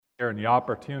and the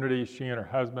opportunities she and her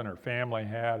husband, her family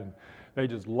had, and they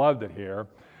just loved it here.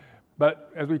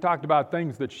 But as we talked about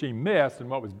things that she missed and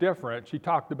what was different, she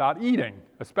talked about eating,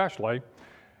 especially.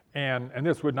 And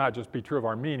this would not just be true of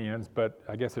Armenians, but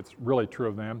I guess it's really true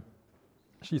of them.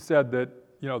 She said that,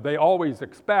 they always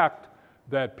expect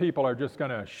that people are just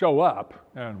going to show up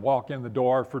and walk in the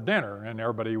door for dinner, and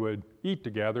everybody would eat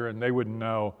together, and they wouldn't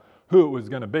know who it was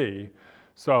going to be.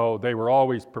 So they were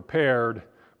always prepared,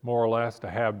 more or less, to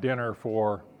have dinner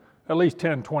for at least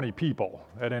 10, 20 people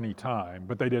at any time,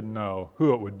 but they didn't know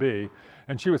who it would be.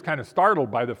 And she was kind of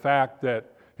startled by the fact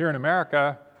that here in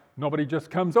America, nobody just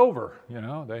comes over,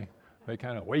 they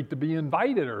kind of wait to be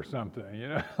invited or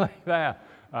something, like that.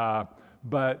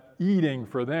 But eating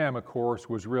for them, of course,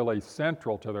 was really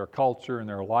central to their culture and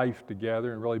their life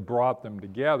together, and really brought them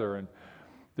together. And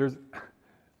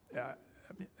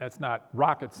that's not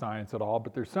rocket science at all,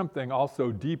 but there's something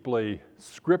also deeply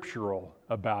scriptural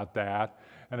about that.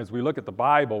 And as we look at the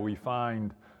Bible, we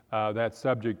find that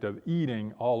subject of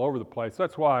eating all over the place.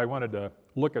 That's why I wanted to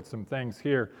look at some things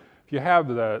here. If you have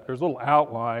there's a little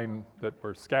outline that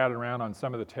were scattered around on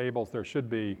some of the tables. There should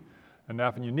be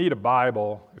enough. And you need a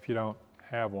Bible if you don't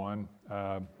have one.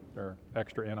 There are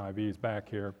extra NIVs back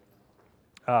here.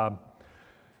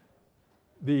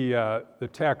 The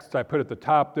text I put at the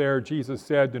top there, Jesus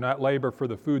said, "Do not labor for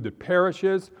the food that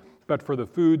perishes, but for the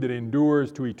food that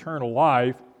endures to eternal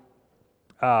life."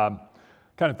 Kind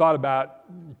of thought about,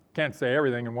 can't say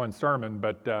everything in one sermon,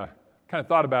 but kind of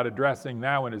thought about addressing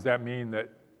that one. Does that mean that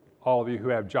all of you who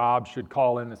have jobs should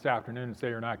call in this afternoon and say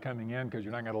you're not coming in because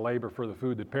you're not going to labor for the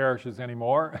food that perishes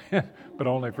anymore, but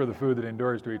only for the food that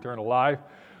endures to eternal life?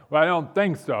 Well, I don't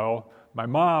think so. My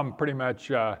mom pretty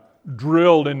much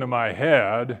drilled into my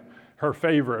head, her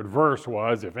favorite verse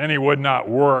was, "If any would not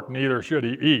work, neither should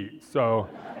he eat." So,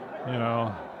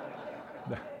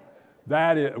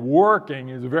 working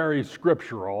is very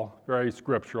scriptural, very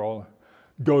scriptural.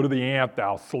 "Go to the ant,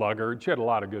 thou sluggard." She had a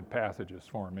lot of good passages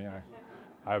for me.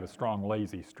 I have a strong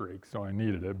lazy streak, so I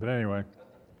needed it. But anyway,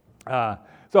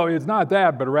 so it's not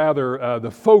that, but rather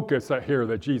the focus here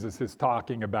that Jesus is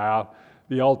talking about.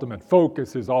 The ultimate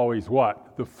focus is always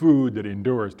what? The food that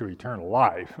endures to eternal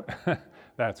life.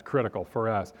 That's critical for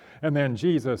us. And then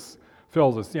Jesus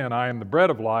fills us in. "I am the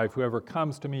bread of life. Whoever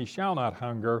comes to me shall not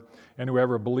hunger, and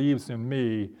whoever believes in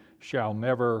me shall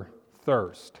never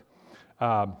thirst."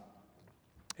 Well,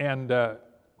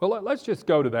 let's just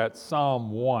go to that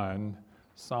Psalm 1.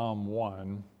 Psalm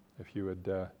 1, if you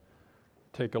would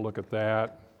take a look at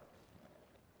that.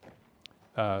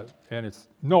 And it's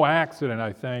no accident,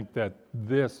 I think, that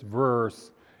this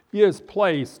verse is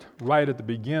placed right at the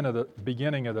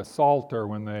beginning of the Psalter,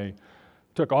 when they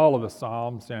took all of the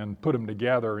Psalms and put them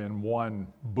together in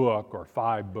one book, or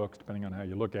 5 books, depending on how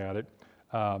you look at it,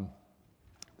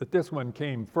 that this one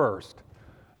came first.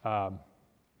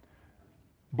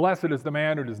 "Blessed is the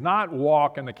man who does not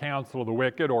walk in the counsel of the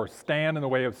wicked, or stand in the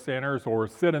way of sinners, or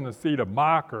sit in the seat of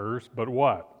mockers, but"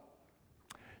 what?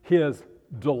 "His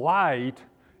delight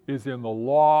is in the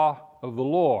law of the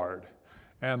Lord."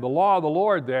 And the law of the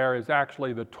Lord there is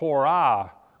actually the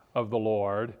Torah of the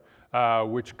Lord,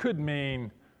 which could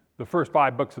mean the first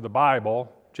 5 books of the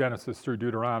Bible, Genesis through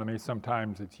Deuteronomy.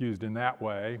 Sometimes it's used in that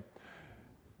way.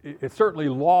 It certainly,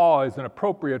 law is an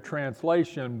appropriate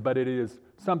translation, but it is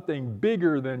something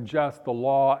bigger than just the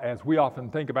law as we often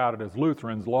think about it as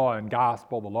Lutherans, law and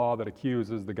gospel, the law that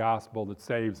accuses, the gospel that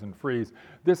saves and frees.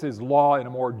 This is law in a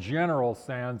more general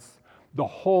sense, the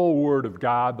whole Word of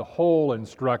God, the whole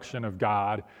instruction of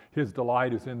God. His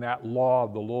delight is in that law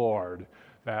of the Lord,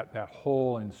 that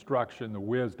whole instruction, the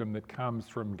wisdom that comes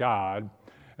from God.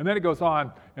 And then it goes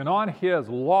on, and on His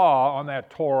law, on that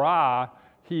Torah,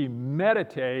 He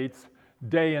meditates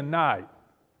day and night.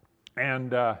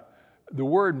 And the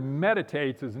word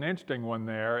meditates is an interesting one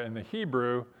there in the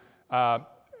Hebrew.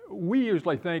 We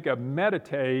usually think of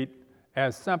meditate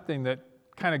as something that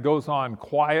kind of goes on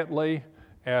quietly,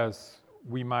 as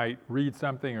we might read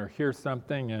something or hear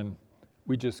something and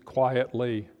we just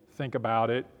quietly think about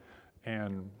it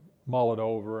and mull it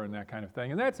over and that kind of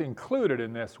thing. And that's included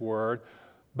in this word,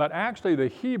 but actually the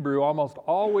Hebrew almost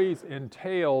always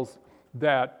entails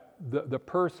that the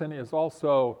person is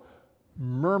also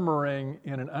muttering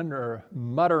in an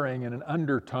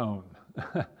undertone,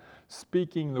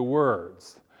 speaking the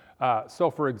words. So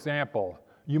for example,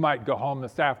 you might go home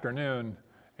this afternoon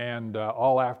and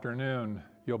all afternoon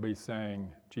you'll be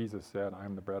saying, Jesus said, "I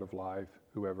am the bread of life.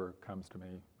 Whoever comes to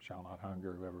me shall not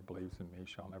hunger. Whoever believes in me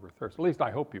shall never thirst." At least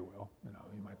I hope you will.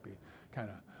 You might be kind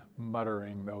of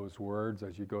muttering those words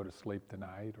as you go to sleep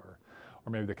tonight, or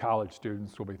maybe the college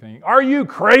students will be thinking, "Are you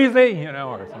crazy?"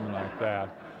 Or something like that.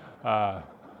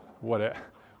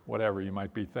 whatever you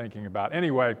might be thinking about.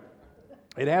 Anyway,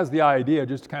 it has the idea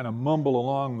just to kind of mumble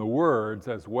along the words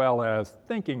as well as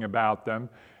thinking about them.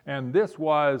 And this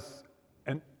was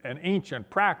an ancient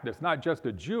practice, not just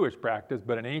a Jewish practice,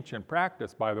 but an ancient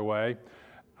practice, by the way.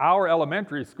 Our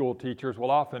elementary school teachers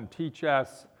will often teach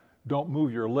us, don't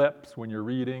move your lips when you're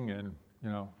reading, and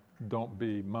don't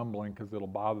be mumbling because it'll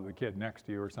bother the kid next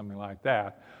to you or something like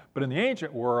that. But in the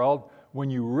ancient world,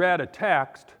 when you read a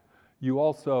text, you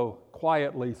also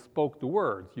quietly spoke the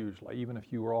words, usually. Even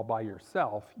if you were all by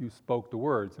yourself, you spoke the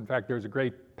words. In fact, there's a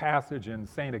great passage in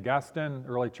St. Augustine,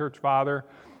 early church father,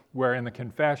 where in the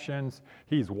Confessions,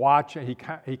 he's watching,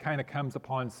 he kind of comes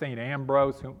upon St.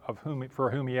 Ambrose,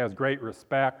 for whom he has great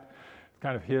respect,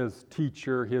 kind of his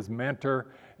teacher, his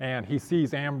mentor, and he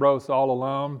sees Ambrose all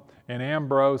alone, and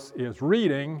Ambrose is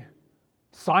reading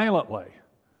silently.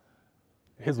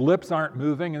 His lips aren't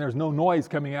moving, and there's no noise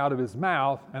coming out of his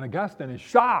mouth, and Augustine is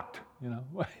shocked.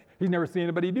 He's never seen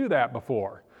anybody do that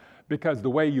before, because the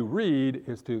way you read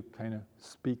is to kind of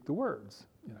speak the words.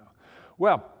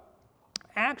 Well,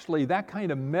 actually, that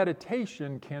kind of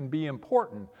meditation can be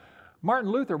important.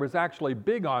 Martin Luther was actually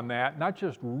big on that, not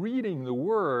just reading the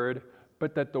word,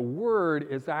 but that the word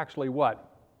is actually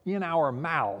what? In our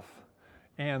mouth,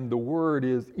 and the word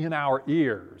is in our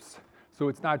ears. So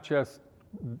it's not just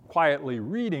quietly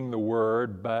reading the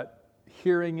word, but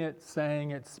hearing it,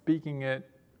 saying it, speaking it.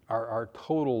 Our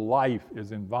total life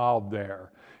is involved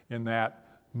there in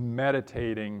that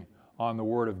meditating on the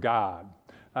Word of God.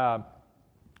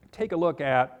 Take a look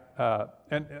at,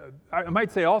 I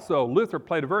might say also, Luther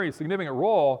played a very significant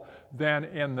role then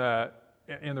in the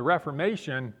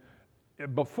Reformation.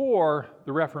 Before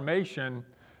the Reformation,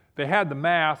 they had the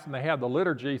Mass and they had the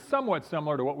liturgy, somewhat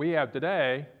similar to what we have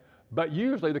today, but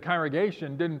usually the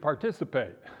congregation didn't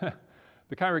participate.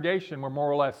 The congregation were more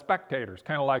or less spectators,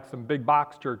 kind of like some big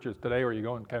box churches today where you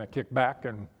go and kind of kick back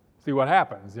and see what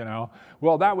happens,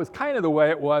 Well, that was kind of the way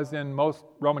it was in most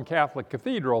Roman Catholic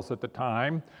cathedrals at the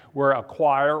time, where a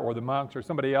choir or the monks or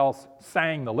somebody else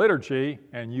sang the liturgy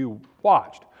and you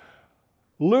watched.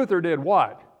 Luther did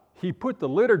what? He put the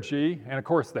liturgy and, of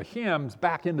course, the hymns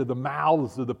back into the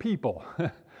mouths of the people.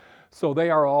 So they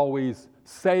are always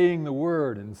saying the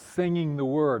word and singing the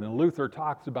word. And Luther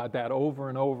talks about that over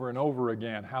and over and over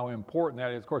again, how important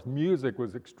that is. Of course, music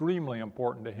was extremely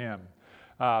important to him.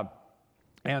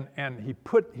 And he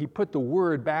put the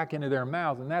word back into their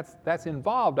mouths, and that's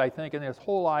involved, I think, in this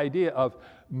whole idea of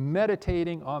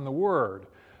meditating on the word.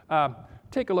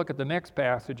 Take a look at the next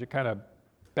passage. It kind of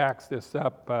backs this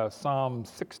up. Psalm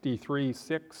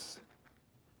 63:6.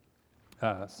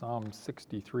 Psalm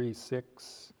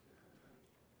 63:6.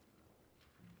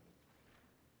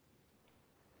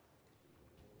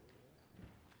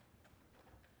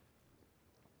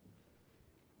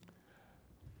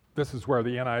 This is where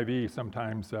the NIV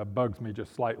sometimes bugs me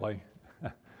just slightly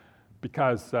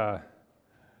because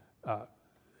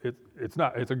it's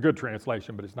a good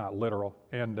translation, but it's not literal.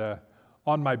 And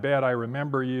on my bed I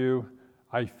remember you,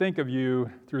 I think of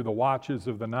you through the watches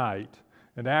of the night.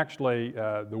 And actually,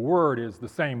 the word is the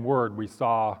same word we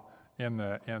saw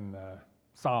in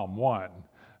Psalm 1.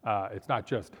 It's not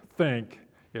just think,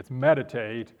 it's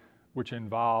meditate, which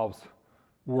involves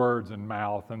words and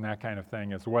mouth and that kind of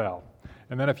thing as well.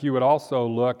 And then if you would also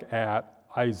look at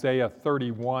Isaiah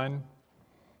 31,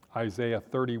 Isaiah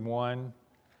 31.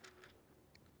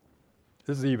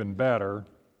 This is even better.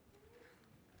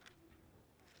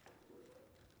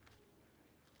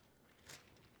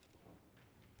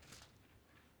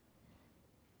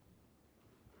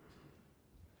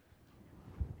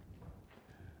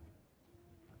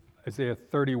 Isaiah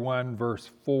 31, verse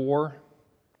 4.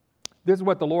 This is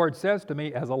what the Lord says to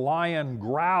me: as a lion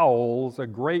growls, a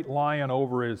great lion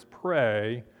over his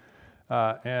prey,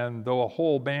 and though a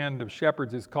whole band of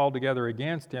shepherds is called together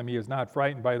against him, he is not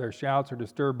frightened by their shouts or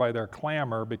disturbed by their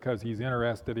clamor, because he's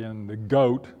interested in the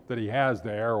goat that he has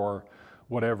there, or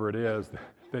whatever it is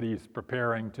that he's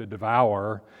preparing to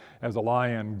devour. As a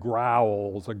lion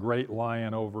growls, a great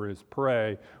lion over his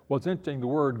prey. Well, it's interesting, the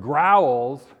word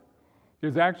growls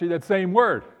is actually that same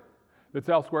word that's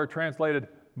elsewhere translated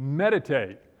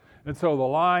meditate. And so the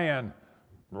lion,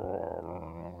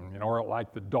 or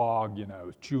like the dog,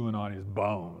 is chewing on his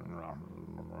bone,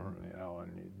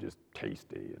 and he's just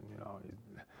tasty, and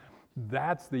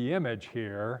that's the image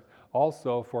here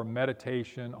also for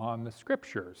meditation on the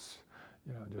scriptures.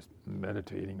 Just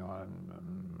meditating on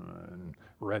and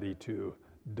ready to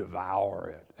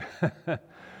devour it.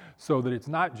 So that it's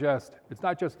not just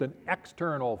an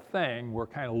external thing. We're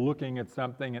kind of looking at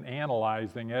something and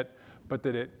analyzing it, but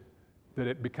that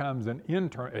it becomes an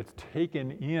internal. It's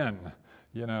taken in.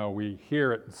 we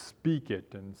hear it and speak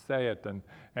it and say it,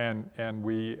 and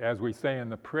we, as we say in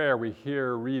the prayer, we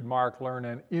hear, read, mark, learn,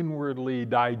 and inwardly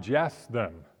digest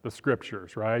them, the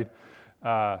scriptures, right?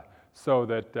 So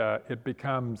that it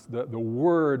becomes, the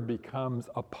word becomes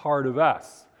a part of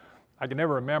us. I can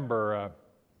never remember,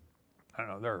 I don't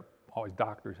know, there are always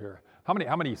doctors here. How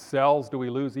many cells do we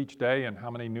lose each day, and how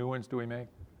many new ones do we make?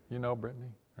 You know, Brittany?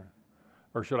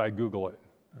 Or should I Google it?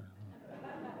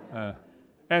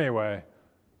 Anyway,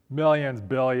 millions,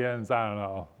 billions, I don't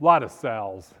know, a lot of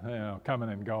cells, coming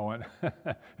and going.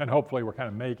 And hopefully we're kind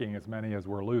of making as many as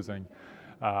we're losing.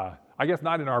 I guess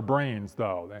not in our brains,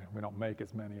 though. We don't make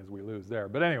as many as we lose there.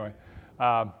 But anyway,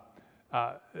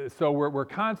 so we're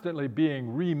constantly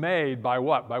being remade by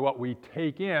what? By what we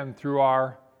take in through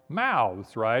our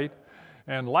mouths, right?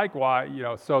 And likewise,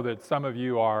 so that some of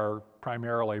you are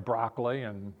primarily broccoli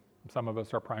and some of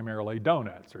us are primarily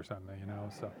donuts or something,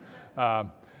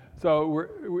 So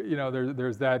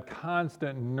there's that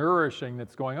constant nourishing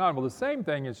that's going on. Well, the same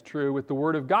thing is true with the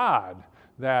Word of God,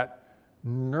 that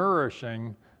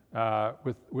nourishing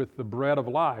with the bread of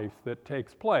life that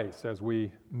takes place as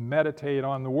we meditate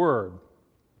on the Word.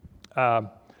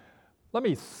 Let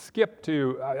me skip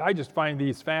to, I just find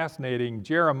these fascinating,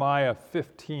 Jeremiah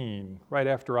 15, right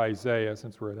after Isaiah.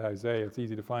 Since we're at Isaiah, it's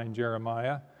easy to find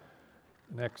Jeremiah.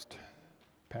 Next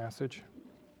passage.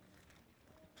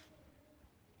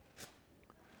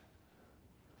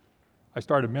 I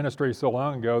started ministry so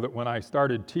long ago that when I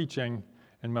started teaching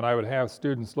and when I would have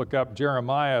students look up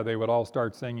Jeremiah, they would all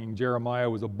start singing, Jeremiah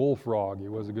was a bullfrog. He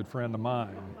was a good friend of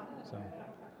mine.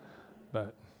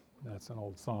 But that's an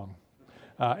old song.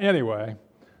 Anyway,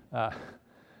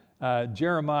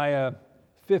 Jeremiah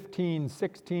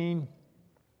 15:16,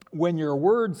 when your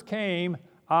words came,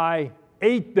 I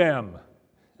ate them.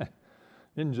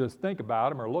 Didn't just think about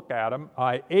them or look at them.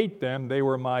 I ate them. They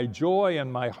were my joy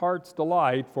and my heart's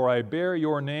delight, for I bear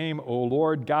your name, O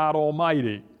Lord God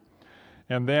Almighty.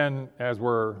 And then, as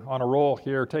we're on a roll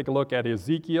here, take a look at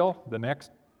Ezekiel, the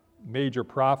next major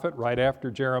prophet right after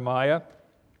Jeremiah.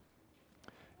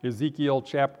 Ezekiel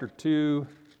chapter 2,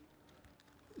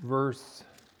 verse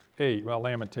 8. Well,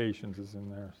 Lamentations is in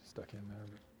there, stuck in there.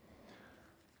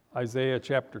 Isaiah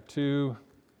chapter 2,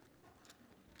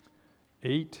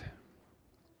 8.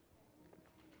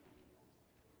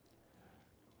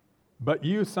 But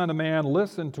you, son of man,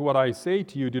 listen to what I say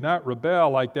to you. Do not rebel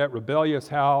like that rebellious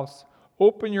house.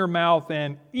 Open your mouth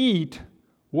and eat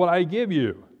what I give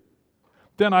you.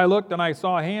 Then I looked and I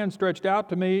saw a hand stretched out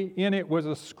to me. In it was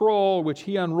a scroll which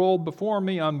he unrolled before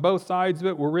me. On both sides of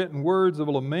it were written words of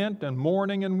lament and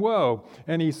mourning and woe.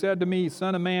 And he said to me,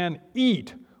 Son of man,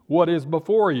 eat what is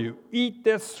before you. Eat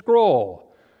this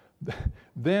scroll.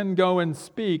 Then go and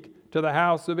speak to the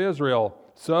house of Israel.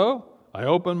 So I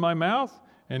opened my mouth,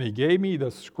 and he gave me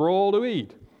the scroll to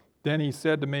eat. Then he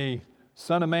said to me,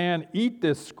 Son of man, eat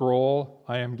this scroll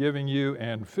I am giving you,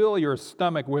 and fill your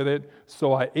stomach with it.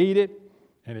 So I ate it,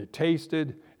 and it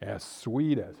tasted as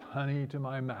sweet as honey to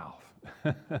my mouth.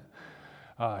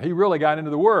 He really got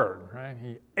into the Word, right?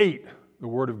 He ate the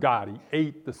Word of God. He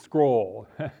ate the scroll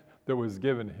that was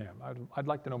given to him. I'd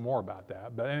like to know more about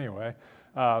that. But anyway,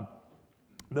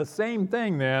 the same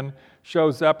thing then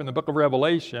shows up in the book of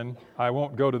Revelation. I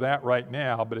won't go to that right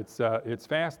now, but it's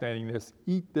fascinating. This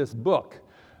eat this book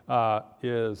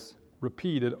is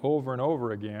repeated over and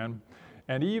over again.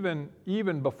 And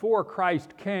even before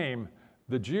Christ came,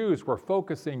 the Jews were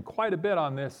focusing quite a bit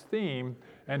on this theme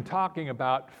and talking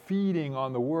about feeding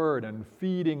on the Word and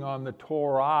feeding on the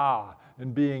Torah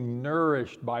and being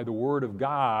nourished by the Word of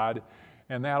God.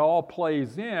 And that all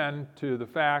plays in to the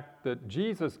fact that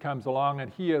Jesus comes along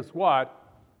and he is what?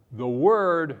 The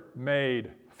Word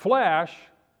made flesh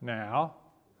now.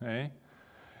 Okay?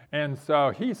 And so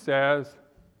he says,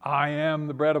 I am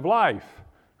the bread of life.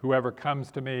 Whoever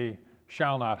comes to me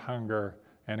shall not hunger,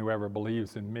 and whoever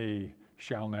believes in me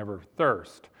shall never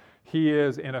thirst. He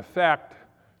is, in effect,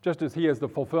 just as he is the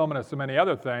fulfillment of so many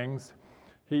other things,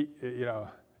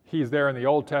 He's there in the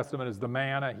Old Testament as the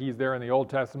manna. He's there in the Old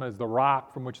Testament as the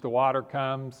rock from which the water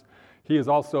comes. He is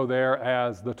also there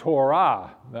as the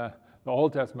Torah, the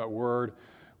Old Testament word,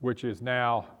 which is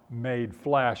now made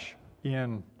flesh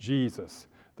in Jesus.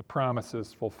 The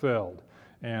promises fulfilled.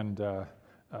 And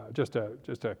just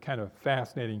a kind of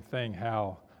fascinating thing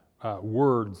how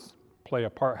words play a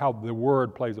part, how the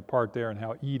Word plays a part there and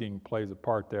how eating plays a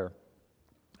part there.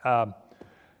 I'll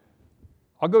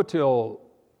go till...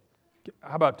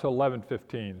 How about till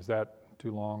 11:15? Is that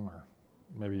too long, or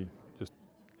maybe just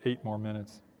 8 more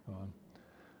minutes?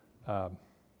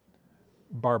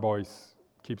 Barb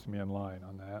keeps me in line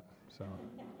on that. So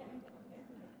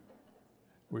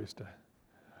we used to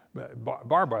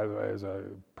Barb, by the way, is a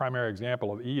primary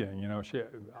example of eating. You know,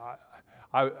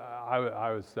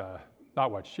 I was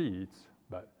not what she eats,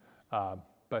 but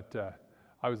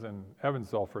I was in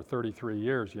Evansville for 33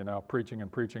 years. You know, preaching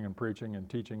and preaching and preaching and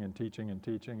teaching and teaching and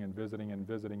teaching and visiting and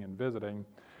visiting and visiting,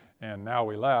 and now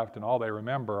we left, and all they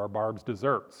remember are Barb's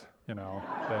desserts. You know,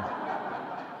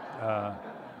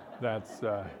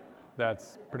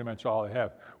 that's pretty much all they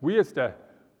have. We used to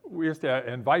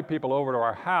invite people over to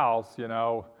our house, you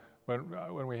know,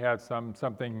 when we had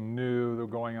something new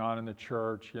going on in the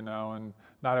church, you know, and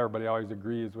not everybody always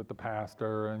agrees with the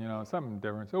pastor, and you know, something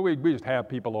different. So we just have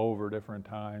people over different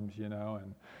times, you know,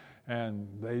 and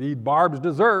they'd eat Barb's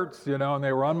desserts, you know, and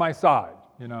they were on my side,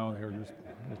 you know,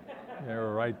 they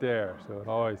were right there. So it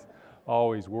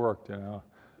always worked, you know.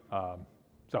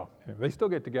 So anyway, they still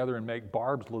get together and make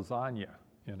Barb's lasagna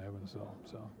in Evansville.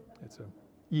 So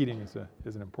eating is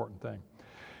an important thing.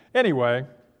 Anyway,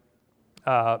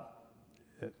 Barb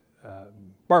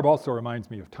also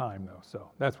reminds me of time, though, so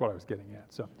that's what I was getting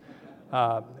at. So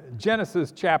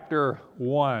Genesis chapter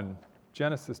 1.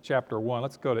 Genesis chapter 1.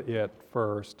 Let's go to it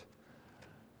first.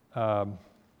 I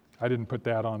didn't put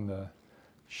that on the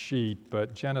sheet,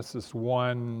 but Genesis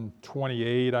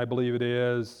 1:28, I believe it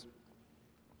is.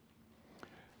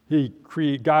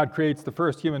 God creates the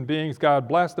first human beings. God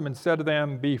blessed them and said to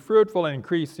them, "Be fruitful and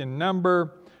increase in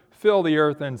number, fill the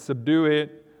earth and subdue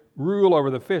it, rule over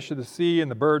the fish of the sea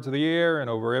and the birds of the air, and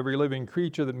over every living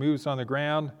creature that moves on the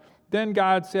ground." Then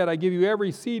God said, "I give you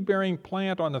every seed-bearing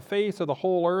plant on the face of the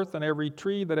whole earth, and every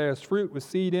tree that has fruit with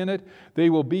seed in it. They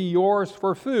will be yours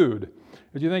for food."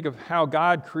 As you think of how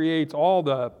God creates all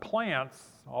the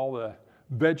plants, all the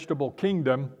vegetable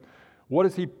kingdom, what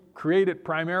does He create it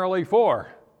primarily for?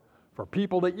 For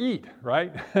people to eat,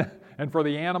 right? And for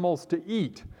the animals to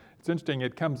eat. It's interesting,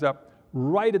 it comes up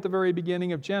right at the very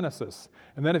beginning of Genesis.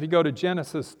 And then if you go to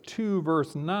Genesis 2,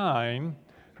 verse 9,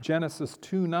 Genesis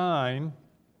 2:9,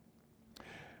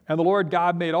 "And the Lord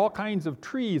God made all kinds of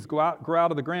trees grow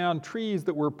out of the ground, trees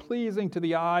that were pleasing to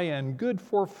the eye and good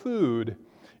for food.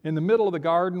 In the middle of the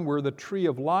garden were the tree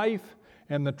of life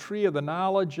and the tree of the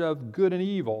knowledge of good and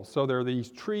evil." So there are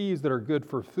these trees that are good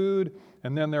for food,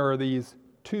 and then there are these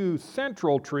two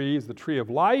central trees, the tree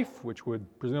of life, which would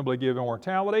presumably give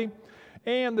immortality,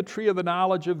 and the tree of the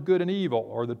knowledge of good and evil,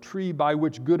 or the tree by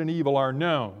which good and evil are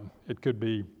known. It could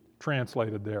be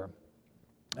translated there.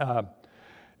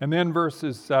 And then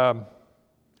verses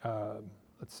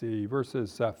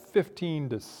 15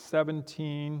 to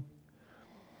 17.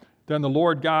 "Then the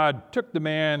Lord God took the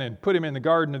man and put him in the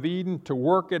Garden of Eden to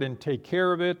work it and take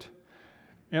care of it.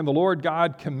 And the Lord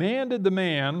God commanded the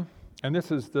man," and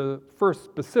this is the first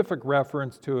specific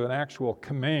reference to an actual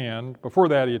command. Before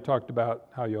that, he had talked about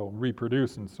how you'll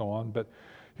reproduce and so on. But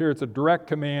here it's a direct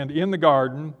command in the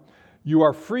garden. "You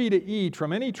are free to eat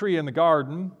from any tree in the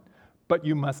garden, but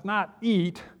you must not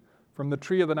eat from the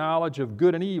tree of the knowledge of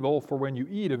good and evil, for when you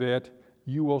eat of it,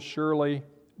 you will surely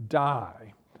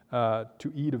die."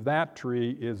 To eat of that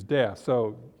tree is death.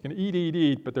 So you can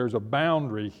eat, but there's a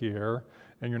boundary here,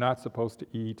 and you're not supposed to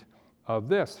eat of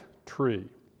this tree.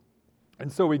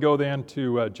 And so we go then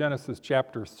to Genesis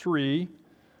chapter 3,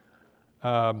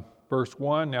 verse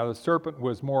 1. "Now the serpent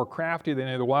was more crafty than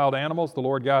any of the wild animals the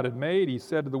Lord God had made. He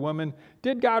said to the woman,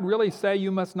 'Did God really say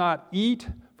you must not eat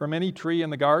from any tree in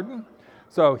the garden?'"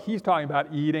 So he's talking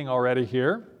about eating already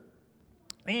here.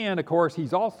 And of course,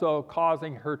 he's also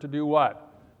causing her to do what?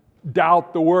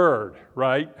 Doubt the word,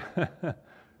 right?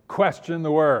 Question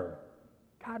the word.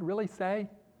 God really say?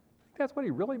 That's what he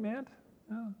really meant?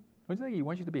 No. Don't you think he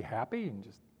wants you to be happy and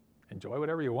just enjoy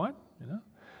whatever you want? You know.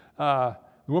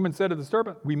 The woman said to the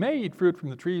serpent, "We may eat fruit from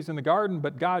the trees in the garden,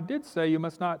 but God did say you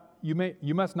must not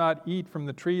eat from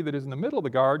the tree that is in the middle of the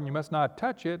garden. You must not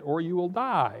touch it, or you will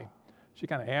die." She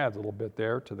kind of adds a little bit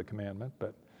there to the commandment,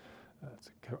 but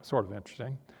it's sort of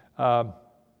interesting.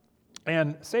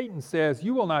 And Satan says,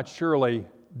 "You will not surely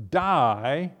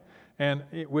die." And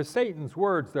with Satan's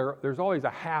words, there's always a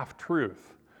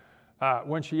half-truth.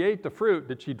 When she ate the fruit,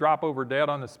 did she drop over dead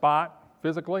on the spot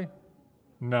physically?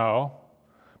 No.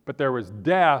 But there was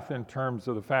death in terms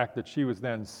of the fact that she was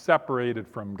then separated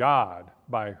from God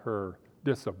by her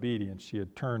disobedience. She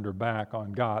had turned her back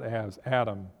on God, as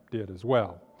Adam did as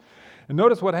well. And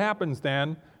notice what happens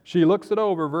then. She looks it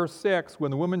over, verse 6. "When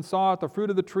the woman saw it, the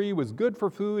fruit of the tree was good for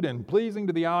food and pleasing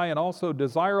to the eye and also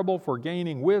desirable for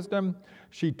gaining wisdom.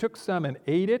 She took some and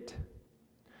ate it.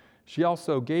 She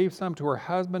also gave some to her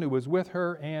husband who was with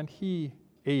her, and he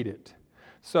ate it."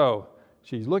 So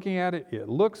she's looking at it. It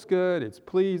looks good. It's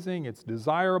pleasing. It's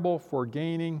desirable for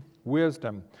gaining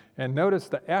wisdom. And notice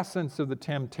the essence of the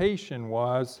temptation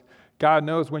was, God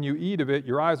knows when you eat of it,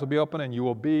 your eyes will be open and you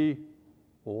will be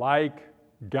like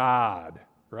God,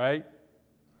 right?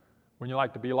 When you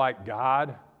like to be like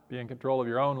God, be in control of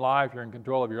your own life, you're in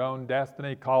control of your own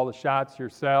destiny, call the shots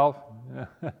yourself.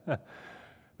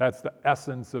 That's the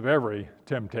essence of every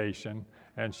temptation,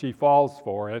 and she falls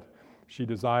for it. She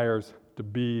desires to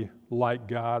be like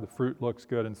God. The fruit looks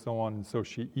good and so on, and so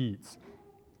she eats.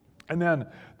 And then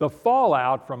the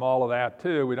fallout from all of that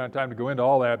too, we don't have time to go into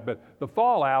all that, but the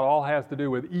fallout all has to do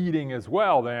with eating as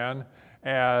well then,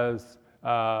 as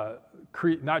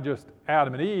not just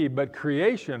Adam and Eve, but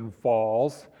creation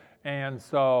falls, and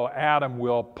so Adam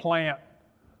will plant,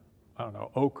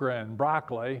 okra and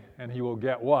broccoli, and he will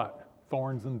get what?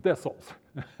 Thorns and thistles.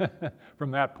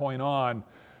 From that point on,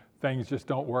 things just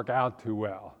don't work out too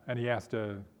well, and he has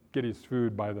to get his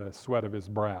food by the sweat of his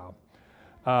brow.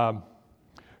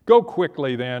 Go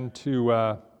quickly then to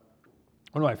one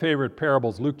of my favorite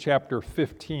parables, Luke chapter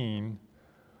 15.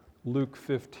 Luke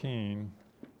 15.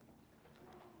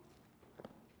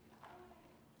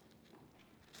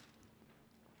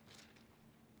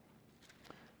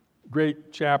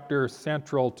 Great chapter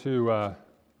central to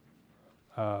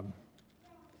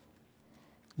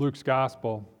Luke's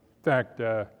gospel. In fact,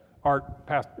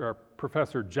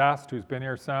 Professor Just, who's been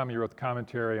here some, he wrote the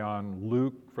commentary on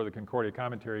Luke for the Concordia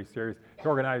Commentary Series. He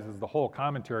organizes the whole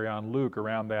commentary on Luke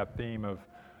around that theme of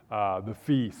the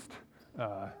feast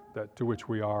to which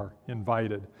we are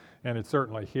invited. And it's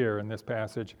certainly here in this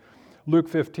passage. Luke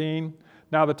 15.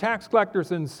 Now the tax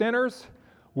collectors and sinners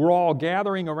were all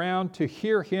gathering around to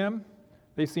hear him.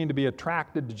 They seemed to be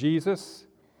attracted to Jesus.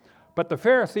 But the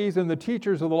Pharisees and the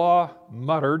teachers of the law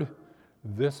muttered,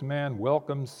 "This man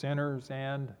welcomes sinners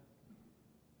and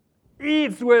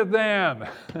eats with them."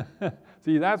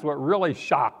 See, that's what really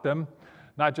shocked them.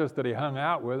 Not just that he hung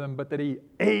out with them, but that he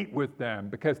ate with them.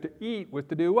 Because to eat was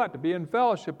to do what? To be in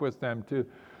fellowship with them, to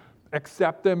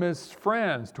accept them as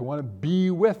friends, to want to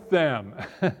be with them,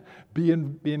 be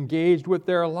engaged with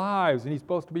their lives. And he's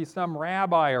supposed to be some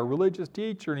rabbi or religious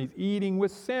teacher, and he's eating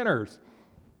with sinners.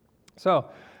 So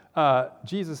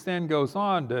Jesus then goes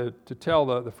on to tell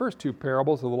the first two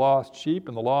parables of the lost sheep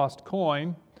and the lost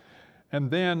coin.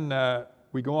 And then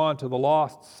we go on to the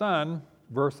lost son,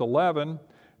 verse 11.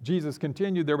 Jesus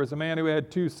continued, "There was a man who had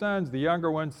 2 sons. The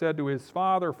younger one said to his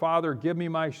father, 'Father, give me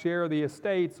my share of the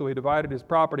estate.' So he divided his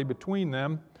property between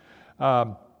them."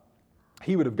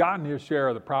 He would have gotten his share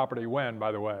of the property when,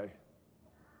 by the way?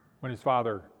 When his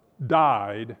father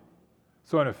died.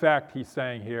 So in effect, he's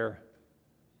saying here,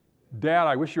 "Dad,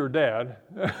 I wish you were dead."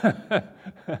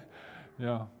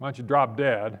 Why don't you drop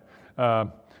dead?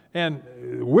 And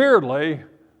weirdly,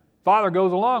 father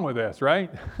goes along with this, right?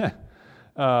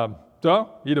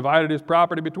 So he divided his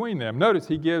property between them. Notice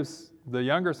he gives the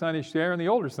younger son his share and the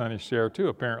older son his share too,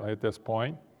 apparently, at this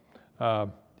point.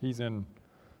 He's in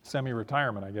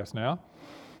semi-retirement, I guess, now.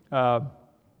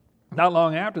 Not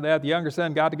long after that, the younger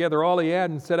son got together all he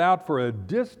had and set out for a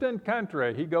distant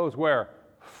country. He goes where?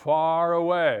 Far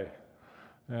away.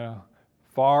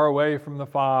 Far away from the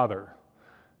Father.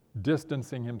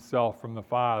 Distancing himself from the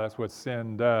Father. That's what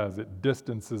sin does. It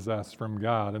distances us from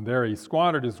God. And there he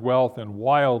squandered his wealth in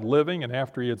wild living, and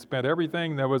after he had spent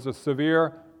everything, there was a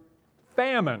severe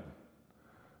famine.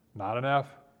 Not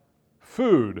enough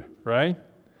food, right?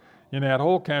 In that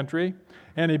whole country.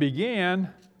 And he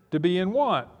began to be in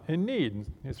want, in need.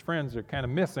 His friends are kind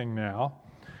of missing now.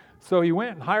 So he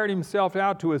went and hired himself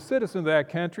out to a citizen of that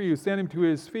country who sent him to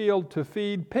his field to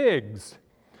feed pigs.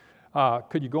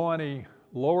 Could you go any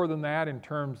lower than that in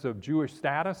terms of Jewish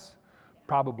status?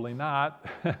 Probably not.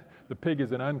 The pig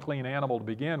is an unclean animal to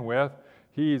begin with.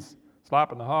 He's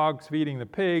slopping the hogs, feeding the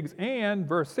pigs, and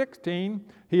verse 16,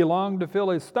 he longed to fill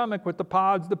his stomach with the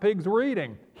pods the pigs were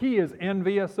eating. He is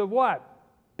envious of what?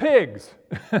 Pigs.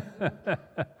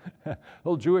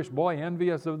 Little Jewish boy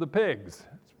envious of the pigs.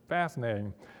 It's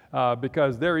fascinating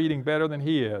because they're eating better than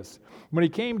he is. When he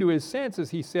came to his senses,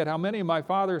 he said, "How many of my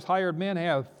father's hired men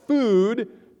have food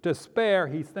to spare?"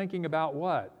 He's thinking about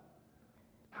what?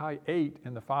 How he ate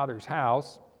in the Father's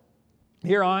house.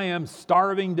 "Here I am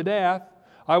starving to death.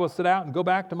 I will sit out and go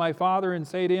back to my father and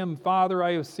say to him, 'Father,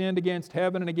 I have sinned against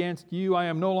heaven and against you. I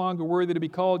am no longer worthy to be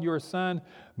called your son.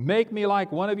 Make me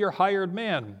like one of your hired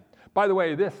men.'" By the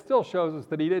way, this still shows us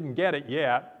that he didn't get it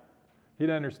yet. He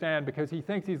didn't understand because he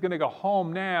thinks he's going to go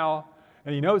home now,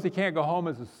 and he knows he can't go home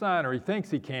as a son, or he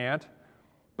thinks he can't,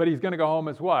 but he's going to go home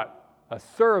as what? A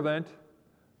servant.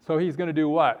 So he's going to do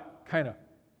what? Kind of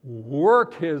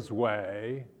work his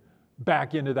way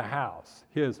back into the house.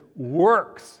 His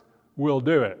works will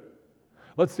do it.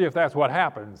 Let's see if that's what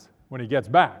happens when he gets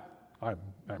back.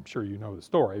 I'm sure you know the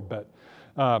story, but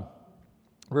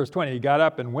Verse 20, he got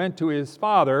up and went to his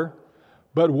father,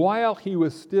 but while he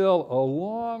was still a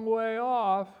long way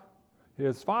off,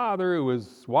 his father, who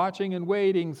was watching and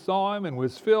waiting, saw him and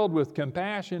was filled with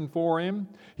compassion for him.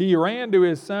 He ran to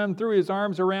his son, threw his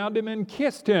arms around him, and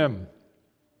kissed him.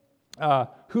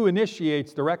 Who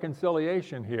initiates the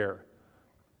reconciliation here?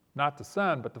 Not the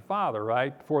son, but the father,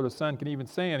 right? Before the son can even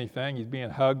say anything, he's being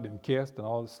hugged and kissed and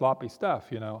all this sloppy stuff,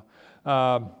 you know.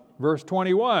 Verse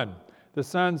 21, the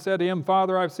son said to him,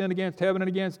 Father, I've sinned against heaven and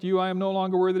against you. I am no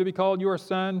longer worthy to be called your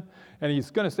son. And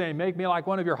he's going to say, make me like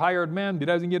one of your hired men. But he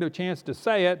doesn't get a chance to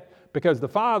say it because the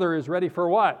father is ready for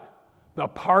what? The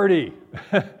party,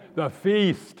 the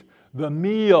feast, the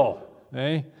meal.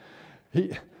 Eh?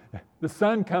 The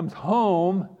son comes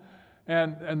home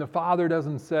and the father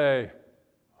doesn't say,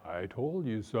 I told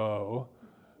you so.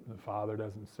 The father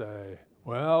doesn't say,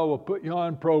 well, we'll put you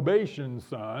on probation,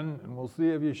 son, and we'll see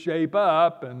if you shape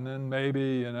up, and then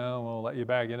maybe, we'll let you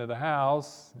back into the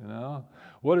house,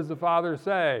 What does the father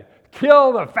say?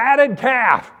 Kill the fatted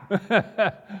calf.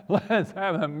 Let's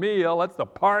have a meal. Let's the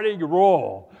party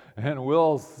roll, and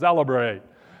we'll celebrate.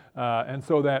 And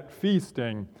so that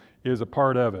feasting is a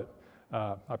part of it.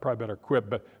 I probably better quit,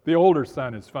 but the older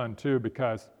son is fun too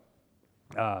because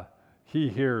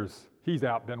he's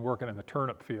out been working in the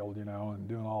turnip field, and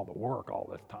doing all the work all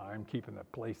this time, keeping the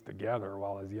place together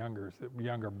while his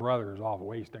younger brother is off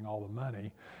wasting all the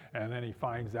money. And then he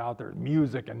finds out there's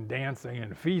music and dancing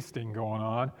and feasting going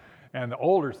on, and the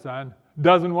older son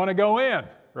doesn't want to go in,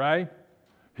 right?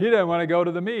 He doesn't want to go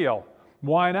to the meal.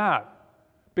 Why not?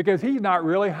 Because he's not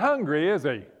really hungry, is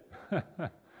he?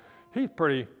 He's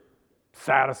pretty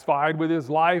satisfied with his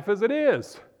life as it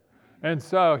is. And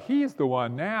so he's the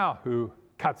one now who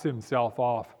cuts himself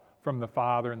off from the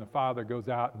father, and the father goes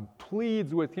out and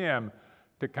pleads with him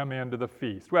to come into the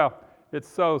feast. Well,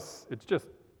 it's just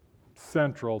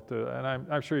central to, and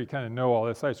I'm sure you kind of know all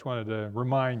this, I just wanted to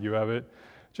remind you of it,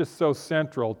 just so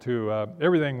central to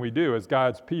everything we do as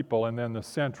God's people, and then the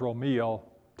central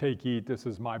meal, take, eat, this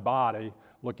is my body,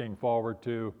 looking forward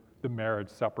to the marriage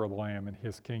supper of the Lamb and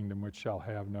his kingdom, which shall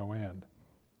have no end.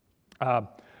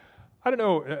 I don't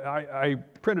know, I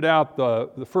printed out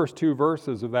the first two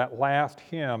verses of that last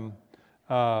hymn,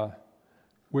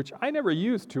 which I never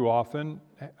used too often.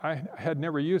 I had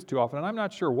never used too often, and I'm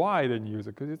not sure why I didn't use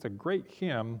it, because it's a great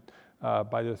hymn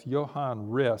by this Johann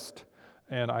Rist,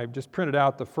 and I just printed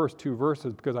out the first two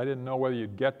verses because I didn't know whether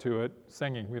you'd get to it.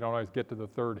 Singing, we don't always get to the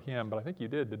third hymn, but I think you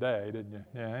did today, didn't you?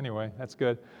 Yeah, anyway, that's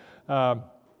good.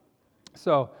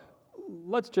 So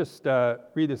let's just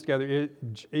read this together.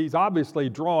 He's obviously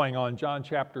drawing on John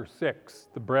chapter 6,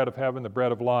 the bread of heaven, the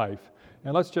bread of life.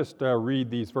 And let's just read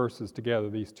these verses together,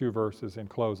 these two verses in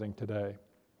closing today.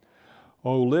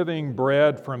 O living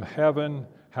bread from heaven,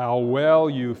 how well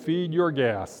you feed your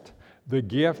guest. The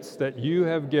gifts that you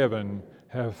have given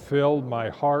have filled my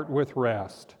heart with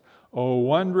rest. O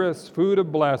wondrous food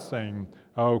of blessing,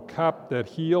 O cup that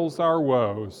heals our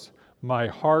woes, my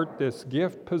heart this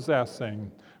gift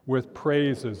possessing, with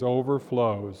praises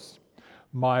overflows.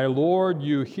 My Lord,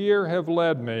 you here have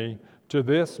led me to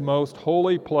this most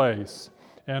holy place,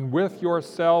 and with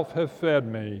yourself have fed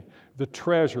me the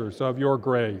treasures of your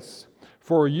grace.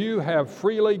 For you have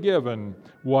freely given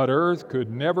what earth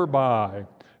could never buy,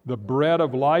 the bread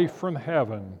of life from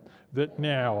heaven, that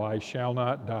now I shall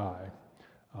not die.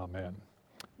 Amen.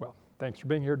 Well, thanks for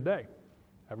being here today.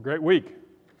 Have a great week.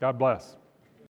 God bless.